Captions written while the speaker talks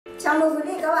Chào mừng quý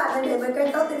vị các bạn đã đến với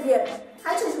kênh Tốt Tiếng Việt.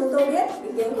 Hãy cho chúng tôi biết ý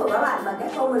kiến của các bạn bằng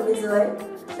cách comment bên dưới.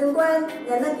 Đừng quên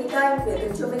nhấn đăng ký kênh để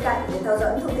được chuông bên cạnh để theo dõi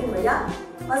những thông tin mới nhất.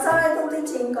 Và sau đây thông tin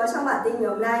chính có trong bản tin ngày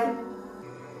hôm nay.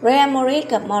 Real Madrid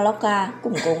gặp Mallorca,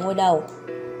 củng cố ngôi đầu.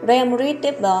 Real Madrid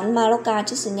tiếp đón Mallorca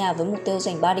trước sân nhà với mục tiêu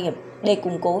giành 3 điểm để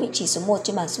củng cố vị trí số 1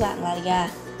 trên bảng xếp hạng La Liga.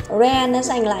 Real đã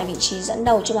giành lại vị trí dẫn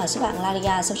đầu trên bảng xếp hạng La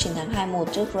Liga sau chiến thắng 2-1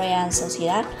 trước Real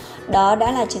Sociedad. Đó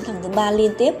đã là chiến thắng thứ 3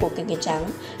 liên tiếp của kênh trắng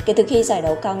kể từ khi giải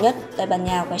đấu cao nhất Tây Ban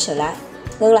Nha quay trở lại.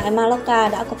 Ngược lại, Mallorca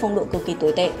đã có phong độ cực kỳ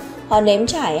tồi tệ. Họ nếm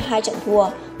trải 2 trận thua,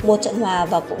 1 trận hòa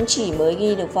và cũng chỉ mới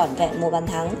ghi được vỏn vẹn 1 bàn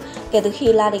thắng kể từ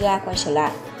khi La Liga quay trở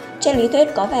lại. Trên lý thuyết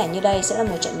có vẻ như đây sẽ là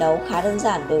một trận đấu khá đơn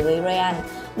giản đối với Real,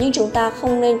 nhưng chúng ta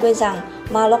không nên quên rằng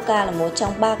Mallorca là một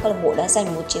trong 3 câu lạc bộ đã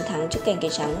giành một chiến thắng trước kênh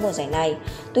trắng mùa giải này.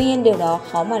 Tuy nhiên điều đó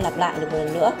khó mà lặp lại được một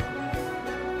lần nữa.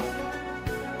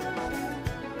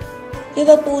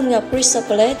 Liverpool gặp Crystal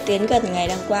Palace tiến gần ngày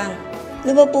đăng quang.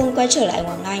 Liverpool quay trở lại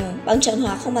Ngoại hạng Anh bằng trận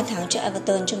hòa không bàn thắng trước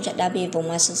Everton trong trận derby vùng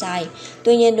Merseyside.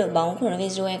 Tuy nhiên, đội bóng của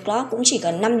Willian cũng chỉ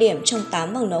cần 5 điểm trong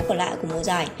 8 vòng đấu còn lại của mùa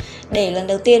giải để lần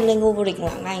đầu tiên lên ngôi vô địch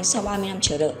Ngoại hạng Anh sau 30 năm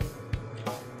chờ đợi.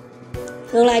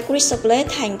 Ngược lại, Crystal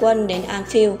Palace hành quân đến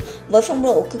Anfield với phong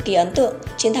độ cực kỳ ấn tượng.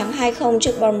 Chiến thắng 2-0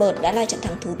 trước Bournemouth đã là trận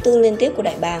thắng thứ 4 liên tiếp của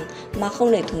đại bàng mà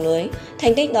không để thủng lưới.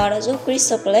 Thành tích đó đã giúp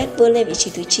Crystal Palace vươn lên vị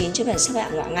trí thứ 9 trên bảng xếp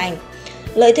hạng Ngoại hạng Anh.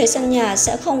 Lợi thế sân nhà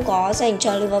sẽ không có dành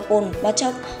cho Liverpool bất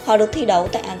chấp họ được thi đấu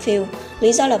tại Anfield.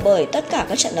 Lý do là bởi tất cả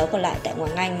các trận đấu còn lại tại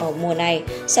Ngoại hạng Anh mùa này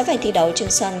sẽ phải thi đấu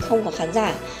trên sân không có khán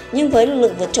giả. Nhưng với lực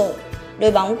lượng vượt trội,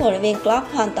 đội bóng của Willian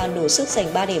hoàn toàn đủ sức giành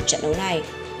 3 điểm trận đấu này.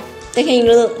 Tình hình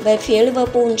lực lượng về phía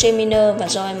Liverpool, Jamie và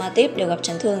Joel Matip đều gặp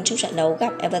chấn thương trong trận đấu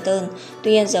gặp Everton.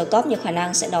 Tuy nhiên, giờ Klopp nhiều khả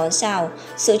năng sẽ đón chào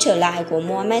sự trở lại của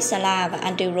Mohamed Salah và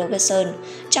Andy Robertson.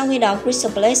 Trong khi đó,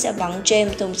 Crystal Palace sẽ vắng James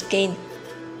Tomkins,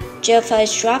 Jeffrey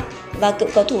Schwab và cựu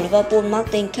cầu thủ Liverpool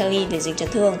Martin Kelly để dính chấn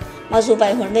thương. Mặc dù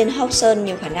vậy, huấn luyện viên Hodgson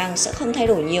nhiều khả năng sẽ không thay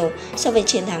đổi nhiều so với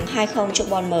chiến thắng 2-0 trước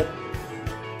Bournemouth.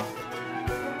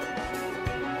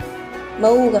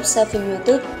 MU gặp Sheffield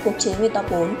United, cuộc chiến vì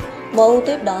top 4. MU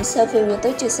tiếp đón Sheffield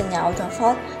United trên sân nhà Old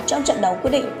Trafford trong trận đấu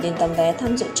quyết định đến tấm vé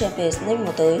tham dự Champions League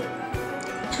mùa tới.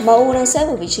 MU đang xếp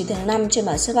ở vị trí thứ 5 trên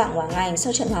bảng xếp hạng Ngoại hạng Anh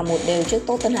sau trận hòa 1-1 trước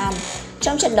Tottenham.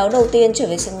 Trong trận đấu đầu tiên trở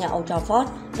về sân nhà Old Trafford,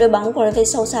 đội bóng của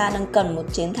Willian đang cần một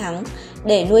chiến thắng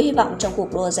để nuôi hy vọng trong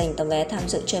cuộc đua giành tấm vé tham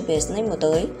dự Champions League mùa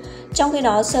tới. Trong khi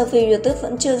đó, Sheffield United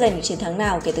vẫn chưa giành được chiến thắng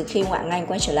nào kể từ khi Ngoại hạng Anh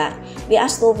quay trở lại, vì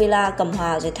Aston Villa cầm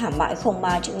hòa rồi thảm bại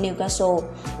 0-3 trước Newcastle.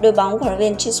 Đội bóng của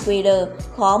Ryan Cheswider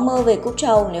khó mơ về cúp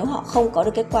châu nếu họ không có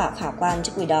được kết quả khả quan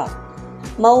trước Quỷ Đỏ.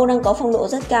 MU đang có phong độ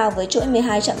rất cao với chuỗi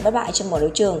 12 trận bất bại trên mọi đấu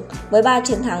trường, với 3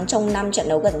 chiến thắng trong 5 trận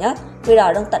đấu gần nhất. Quỷ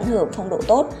Đỏ đang tận hưởng phong độ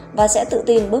tốt và sẽ tự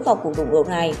tin bước vào cuộc đụng độ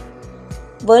này.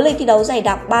 Với lịch thi đấu dày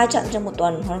đặc 3 trận trong một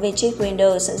tuần, huấn luyện viên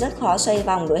Willian sẽ rất khó xoay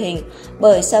vòng đội hình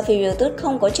bởi Sheffield United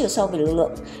không có chiều sâu về lực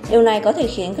lượng. Điều này có thể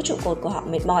khiến các trụ cột của họ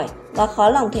mệt mỏi và khó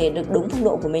lòng thể được đúng phong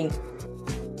độ của mình.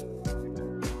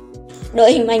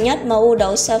 Đội hình mạnh nhất MU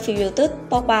đấu Sheffield United,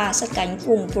 Pogba sát cánh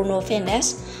cùng Bruno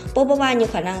Fernandes. Pogba nhiều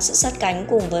khả năng sẽ sát cánh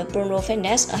cùng với Bruno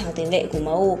Fernandes ở hàng tiền vệ của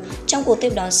MU trong cuộc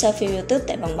tiếp đón Sheffield United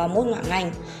tại vòng 31 Ngoại hạng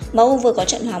Anh. MU vừa có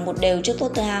trận hòa 1-1 trước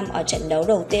Tottenham ở trận đấu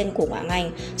đầu tiên của Ngoại hạng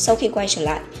Anh sau khi quay trở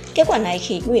lại. Kết quả này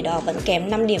khiến Quỷ Đỏ vẫn kém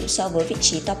 5 điểm so với vị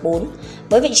trí top 4.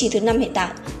 Với vị trí thứ 5 hiện tại,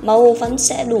 MU vẫn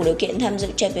sẽ đủ điều kiện tham dự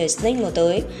Champions League mùa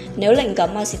tới nếu lệnh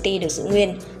cấm Man City được giữ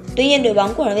nguyên. Tuy nhiên, đội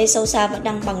bóng của Willian vẫn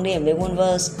đang bằng điểm với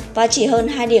Wolves và chỉ hơn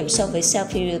 2 điểm so với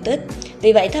Sheffield United.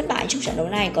 Vì vậy, thất bại trong trận đấu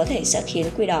này có thể sẽ khiến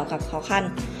Quỷ Đỏ gặp khó khăn.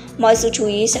 Mọi sự chú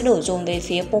ý sẽ đổ dồn về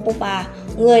phía Pogba,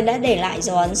 người đã để lại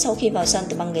dấu ấn sau khi vào sân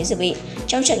từ băng ghế dự bị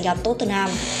trong trận gặp Tottenham.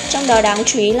 Trong đó đáng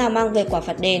chú ý là mang về quả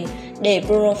phạt đền để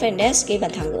Bruno Fernandes ghi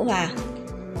bàn thắng gỡ hòa.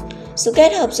 Sự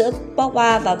kết hợp giữa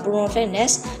Pogba và Bruno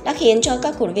Fernandes đã khiến cho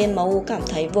các cổ động viên MU cảm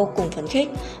thấy vô cùng phấn khích.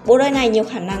 Bộ đôi này nhiều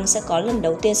khả năng sẽ có lần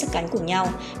đầu tiên sát cánh cùng nhau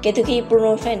kể từ khi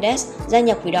Bruno Fernandes gia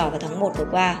nhập Quỷ Đỏ vào tháng 1 vừa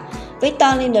qua.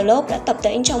 Victor Lindelof đã tập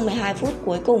tễnh trong 12 phút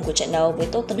cuối cùng của trận đấu với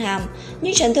Tottenham,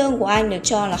 nhưng chấn thương của anh được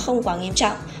cho là không quá nghiêm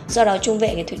trọng, do đó trung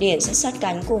vệ người Thụy Điển sẽ sát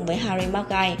cánh cùng với Harry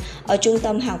Maguire ở trung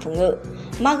tâm hàng phòng ngự.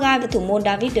 Maguire và thủ môn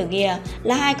David De Gea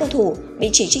là hai cầu thủ bị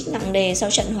chỉ trích nặng nề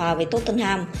sau trận hòa với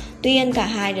Tottenham. Tuy nhiên, cả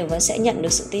hai đều vẫn sẽ nhận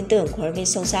được sự tin tưởng của huấn luyện viên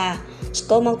Sousa.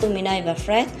 Scott McTominay và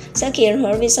Fred sẽ khiến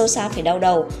huấn luyện viên Sousa phải đau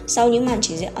đầu sau những màn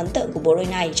trình diễn ấn tượng của bộ đôi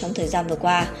này trong thời gian vừa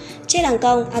qua. Trên hàng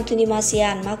công, Anthony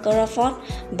Martial, Marcus Rashford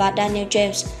và Daniel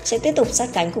James sẽ tiếp tục sát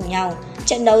cánh cùng nhau.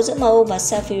 Trận đấu giữa MU và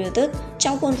Sheffield United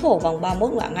trong khuôn khổ vòng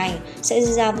 31 Ngoại hạng Anh sẽ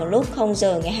diễn ra vào lúc 0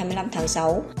 giờ ngày 25 tháng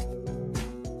 6.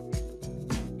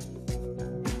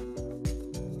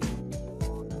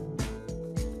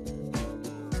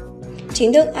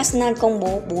 Chính thức, Arsenal công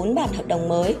bố 4 bản hợp đồng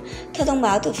mới. Theo thông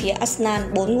báo từ phía Arsenal,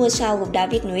 4 ngôi sao gồm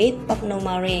David Luiz, Bruno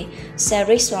Fernandes,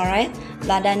 Cedric Soares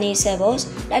và Dani Ceballos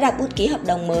đã đặt bút ký hợp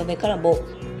đồng mới với câu lạc bộ.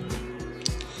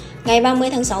 Ngày 30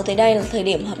 tháng 6 tới đây là thời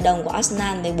điểm hợp đồng của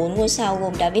Arsenal với 4 ngôi sao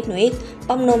gồm David Luiz,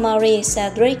 Bruno Fernandes,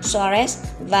 Cedric Soares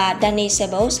và Dani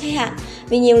Ceballos hết hạn.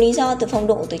 Vì nhiều lý do từ phong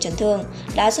độ tới chấn thương,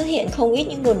 đã xuất hiện không ít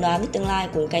những đồn đoán về tương lai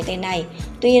của những cái tên này.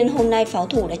 Tuy nhiên, hôm nay pháo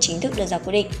thủ đã chính thức đưa ra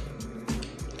quyết định.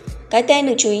 Cái tên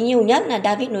được chú ý nhiều nhất là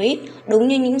David Luiz. Đúng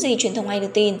như những gì truyền thông Anh đưa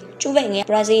tin, trung vệ người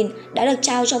Brazil đã được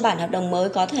trao cho bản hợp đồng mới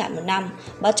có thời hạn 1 năm,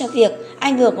 bất chấp việc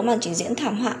anh vừa có màn trình diễn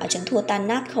thảm họa ở trận thua tan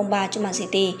nát 0-3 cho Man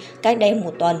City cách đây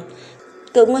 1 tuần.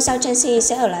 Cựu ngôi sao Chelsea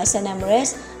sẽ ở lại St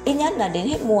Emirates ít nhất là đến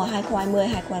hết mùa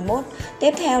 2020-2021.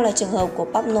 Tiếp theo là trường hợp của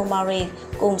Bruno Fernandes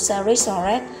cùng Cedric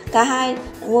Soares. Cả hai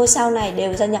ngôi sao này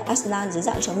đều gia nhập Arsenal dưới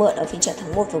dạng cho mượn ở phiên chợ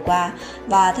tháng 1 vừa qua,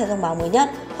 và theo thông báo mới nhất,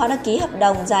 họ đã ký hợp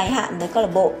đồng dài hạn với câu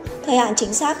lạc bộ. Thời hạn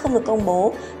chính xác không được công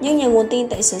bố, nhưng nhiều nguồn tin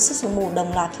tại xứ sương mù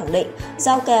đồng loạt khẳng định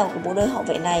giao kèo của bộ đôi hậu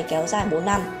vệ này kéo dài 4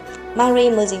 năm.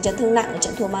 Madrid mới dính chấn thương nặng ở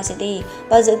trận thua Man City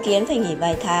và dự kiến phải nghỉ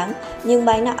vài tháng, nhưng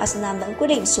ban lãnh đạo Arsenal vẫn quyết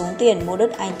định xuống tiền mua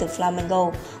đất Anh từ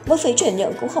Flamengo. Mức phí chuyển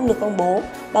nhượng cũng không được công bố.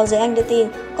 Báo giới Anh đưa tin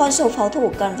con số pháo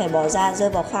thủ cần phải bỏ ra rơi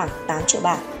vào khoảng 8 triệu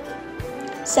bảng.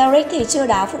 Cedric thì chưa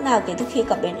đá phút nào kể từ khi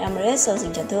cập đến Emirates sau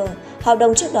dính chấn thương. Hợp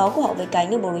đồng trước đó của hậu vệ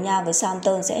cánh ở Bồ Đào Nha với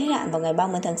Southampton sẽ hết hạn vào ngày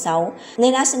 30 tháng 6,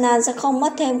 nên Arsenal sẽ không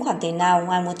mất thêm khoản tiền nào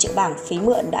ngoài 1 triệu bảng phí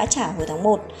mượn đã trả hồi tháng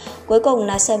 1. Cuối cùng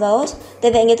là Ceballos,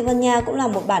 tiền vệ người Tây Ban Nha cũng là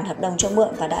một bản hợp đồng cho mượn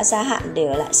và đã gia hạn để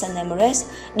ở lại sân Emirates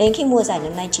đến khi mùa giải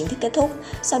năm nay chính thức kết thúc.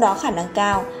 Sau đó khả năng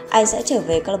cao anh sẽ trở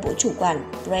về câu lạc bộ chủ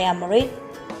quản Real Madrid.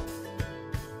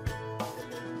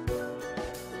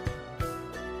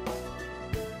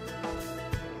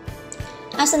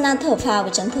 Arsenal thở phào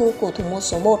với chấn thương của thủ môn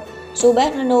số 1. Dù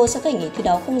Pedro sẽ phải nghỉ thi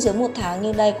đấu không dưới 1 tháng,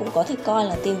 nhưng đây cũng có thể coi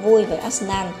là tin vui với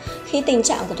Arsenal khi tình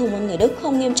trạng của thủ môn người Đức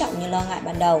không nghiêm trọng như lo ngại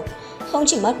ban đầu. Không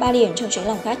chỉ mất 3 điểm trong chuyến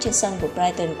lòng khách trên sân của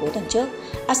Brighton cuối tuần trước,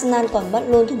 Arsenal còn mất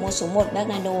luôn thủ môn số 1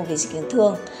 Pedro vì dịch chấn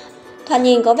thương. Thoạt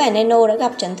nhìn có vẻ Neno đã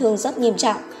gặp chấn thương rất nghiêm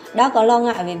trọng. Đã có lo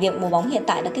ngại về việc mùa bóng hiện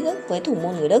tại đã kết thúc với thủ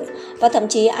môn người Đức, và thậm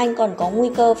chí anh còn có nguy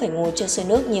cơ phải ngồi chơi xơi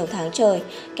nước nhiều tháng trời,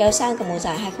 kéo sang cả mùa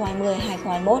giải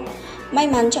 2020-2021. May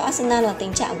mắn cho Arsenal là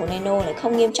tình trạng của Neno lại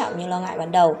không nghiêm trọng như lo ngại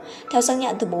ban đầu. Theo xác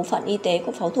nhận từ bộ phận y tế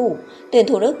của pháo thủ, tuyển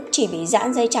thủ Đức chỉ bị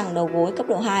giãn dây chằng đầu gối cấp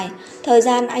độ 2. Thời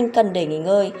gian anh cần để nghỉ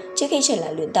ngơi trước khi trở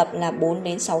lại luyện tập là 4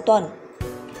 đến 6 tuần.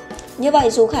 Như vậy,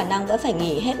 dù khả năng vẫn phải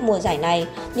nghỉ hết mùa giải này,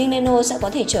 nhưng Neno sẽ có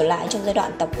thể trở lại trong giai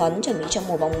đoạn tập huấn chuẩn bị cho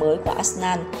mùa bóng mới của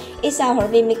Arsenal. Ít ra huấn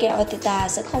luyện viên Mikel Arteta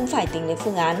sẽ không phải tính đến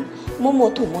phương án mua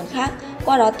một thủ môn khác,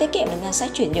 qua đó tiết kiệm được ngân sách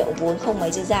chuyển nhượng vốn không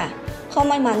mấy dư dả. Không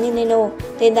may mắn như Neno,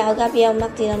 tiền đạo Gabriel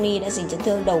Martinelli đã dính chấn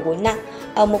thương đầu gối nặng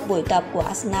ở một buổi tập của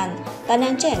Arsenal. Tài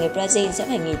năng trẻ người Brazil sẽ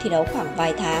phải nghỉ thi đấu khoảng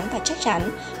vài tháng và chắc chắn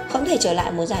không thể trở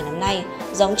lại mùa giải năm nay,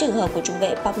 giống trường hợp của trung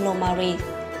vệ Bruno Fernandes.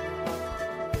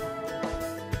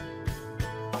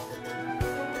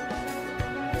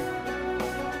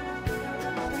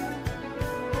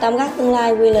 Tam gác tương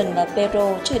lai Willian và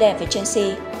Pedro chơi đẹp với Chelsea.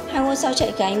 Hai ngôi sao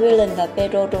chạy cánh Willian và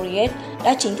Pedro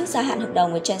đã chính thức gia hạn hợp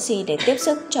đồng với Chelsea để tiếp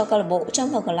sức cho câu lạc bộ trong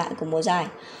phần còn lại của mùa giải.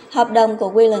 Hợp đồng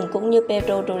của Willian cũng như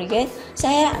Pedro sẽ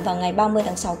hết hạn vào ngày 30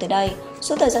 tháng 6 tới đây.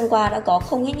 Suốt thời gian qua đã có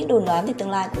không ít những đồn đoán về tương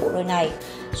lai của bộ đôi này.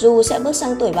 Dù sẽ bước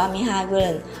sang tuổi 32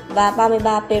 Willian và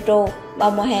 33 Pedro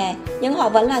vào mùa hè, nhưng họ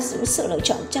vẫn là những sự lựa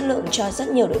chọn chất lượng cho rất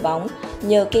nhiều đội bóng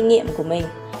nhờ kinh nghiệm của mình.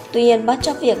 Tuy nhiên, bất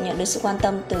chấp việc nhận được sự quan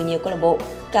tâm từ nhiều câu lạc bộ,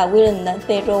 cả Willian lẫn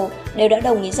Pedro đều đã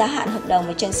đồng ý gia hạn hợp đồng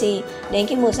với Chelsea đến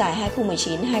khi mùa giải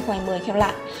 2019-2020 khép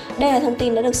lại. Đây là thông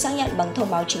tin đã được xác nhận bằng thông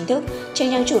báo chính thức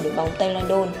trên trang chủ đội bóng Tây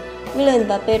London. Willian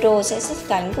và Pedro sẽ sát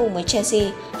cánh cùng với Chelsea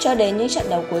cho đến những trận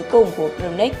đấu cuối cùng của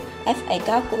Premier League, FA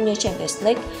Cup cũng như Champions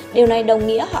League. Điều này đồng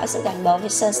nghĩa họ sẽ gắn bó với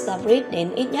Stamford Bridge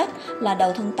đến ít nhất là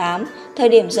đầu tháng 8, thời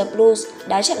điểm The Blues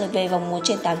đã trận lượt về vòng 1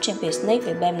 trên 8 Champions League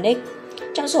với Premier League.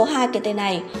 Trong số 2 cái tên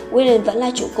này, Willian vẫn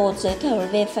là trụ cột dưới thời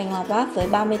huấn luyện viên Frank với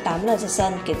 38 lần ra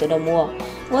sân kể từ đầu mùa.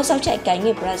 Ngôi sao chạy cánh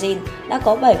người Brazil đã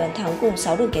có 7 bàn thắng cùng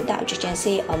 6 đường kiến tạo cho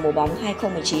Chelsea ở mùa bóng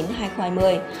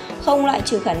 2019-2020. Không loại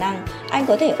trừ khả năng anh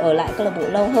có thể ở lại câu lạc bộ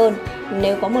lâu hơn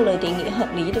nếu có một lời đề nghị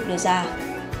hợp lý được đưa ra.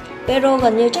 Pedro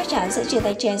gần như chắc chắn sẽ chia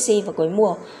tay Chelsea vào cuối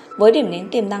mùa, với điểm đến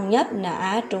tiềm năng nhất là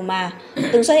AS Roma.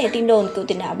 Từng xuất hiện tin đồn cựu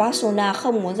tiền đạo Barcelona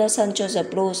không muốn ra sân cho The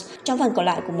Blues trong phần còn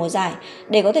lại của mùa giải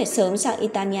để có thể sớm sang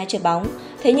Italia chơi bóng.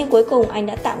 Thế nhưng cuối cùng anh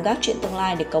đã tạm gác chuyện tương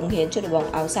lai để cống hiến cho đội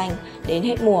bóng áo xanh đến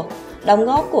hết mùa. Đóng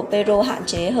góp của Pedro hạn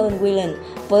chế hơn Willian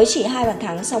với chỉ 2 bàn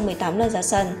thắng sau 18 lần ra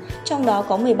sân, trong đó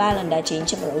có 13 lần đá chính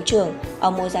trong đấu trường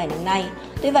ở mùa giải năm nay.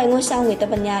 Tuy vậy, ngôi sao người Tây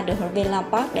Ban Nha được huấn luyện viên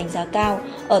Lampard đánh giá cao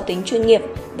ở tính chuyên nghiệp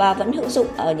và vẫn hữu dụng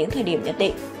ở những thời điểm nhất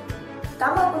định.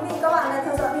 Cảm ơn quý vị các bạn đã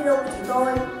theo dõi video của chúng tôi.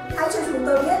 Hãy cho chúng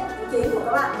tôi biết ý kiến của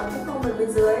các bạn bằng cách comment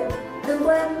bên dưới. Đừng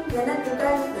quên nhấn đăng ký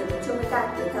kênh để được chuông bên cạnh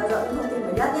để theo dõi những thông tin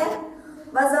mới nhất nhé.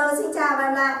 Và giờ xin chào và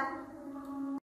hẹn gặp lại.